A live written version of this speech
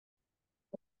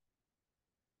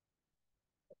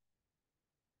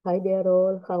Hi there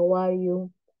all, how are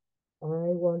you?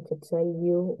 I want to tell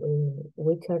you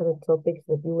which are the topics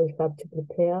that you will have to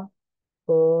prepare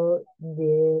for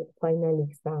the final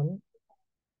exam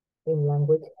in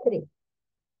language 3.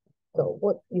 So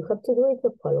what you have to do is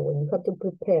the following. You have to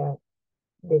prepare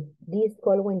these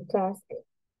following tasks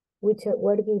which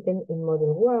were given in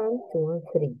module 1, 2, and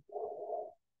 3.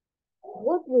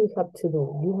 What do you have to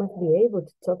do? You must be able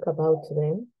to talk about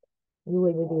them. You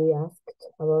will be asked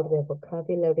about their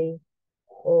vocabulary,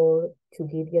 or to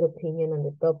give your opinion on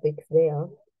the topics there,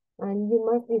 and you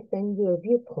must defend your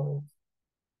viewpoints.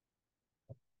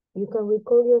 You can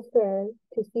record yourself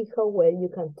to see how well you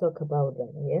can talk about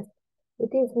them, yes?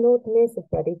 It is not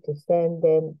necessary to send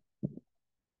them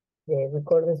the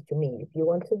recordings to me. If you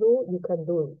want to do, you can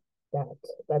do that.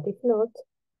 But if not,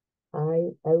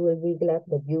 I will be glad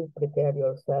that you prepare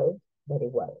yourself very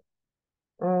well.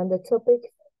 And the topics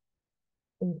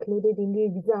included in the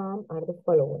exam are the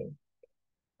following: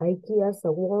 IKEA's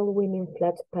award-winning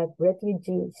flat pack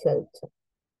refugee shelter.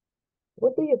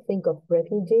 What do you think of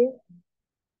refugees?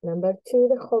 Number 2,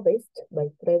 The Hobbit by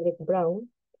Frederick Brown.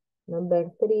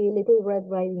 Number 3, Little Red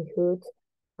Riding Hood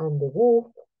and the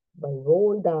Wolf by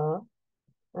Roald Dahl.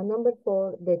 And number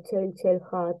 4, The Telltale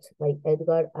Heart by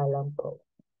Edgar Allan Poe.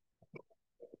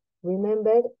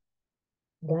 Remember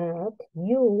that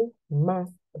you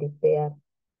must prepare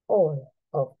all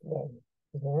of them,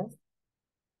 yes?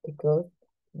 Because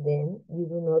then you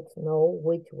do not know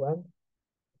which one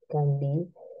can be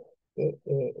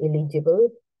eligible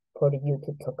for you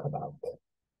to talk about.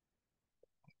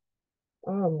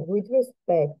 With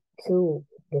respect to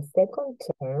the second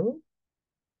term,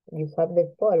 you have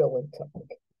the following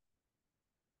topic.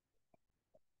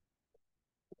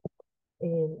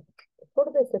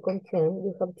 For the second term,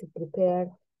 you have to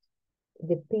prepare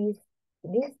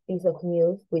this piece of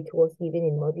news, which was given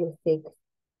in Module 6,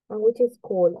 and which is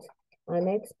called An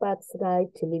Expat's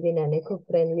Guide to Living an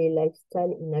Eco-Friendly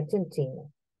Lifestyle in Argentina.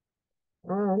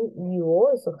 And you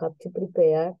also have to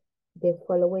prepare the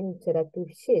following interactive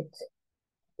sheet,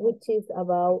 which is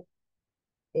about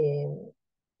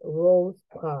Rose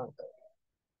Park.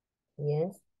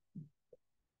 Yes.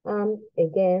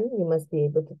 Again, you must be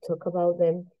able to talk about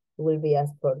them. You will be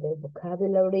asked for the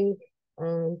vocabulary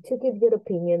and to give your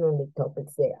opinion on the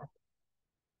topics there.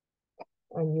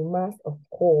 And you must, of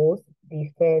course,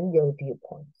 defend your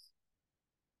viewpoints.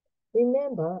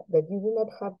 Remember that you do not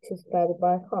have to study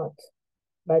by heart,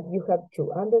 but you have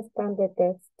to understand the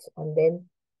text and then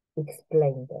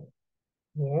explain them.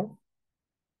 Yes?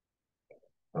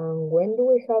 And when do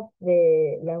we have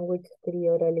the language 3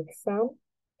 oral exam?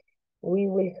 We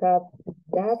will have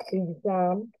that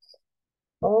exam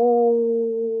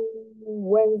on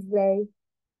Wednesday,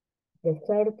 the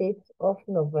 30th of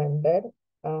November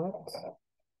at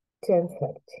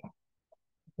 10:30.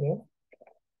 Yes?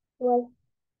 Well,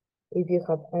 if you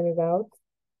have any doubts,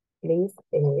 please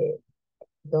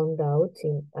don't doubt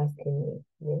in asking me.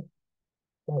 Yes?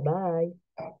 Bye-bye.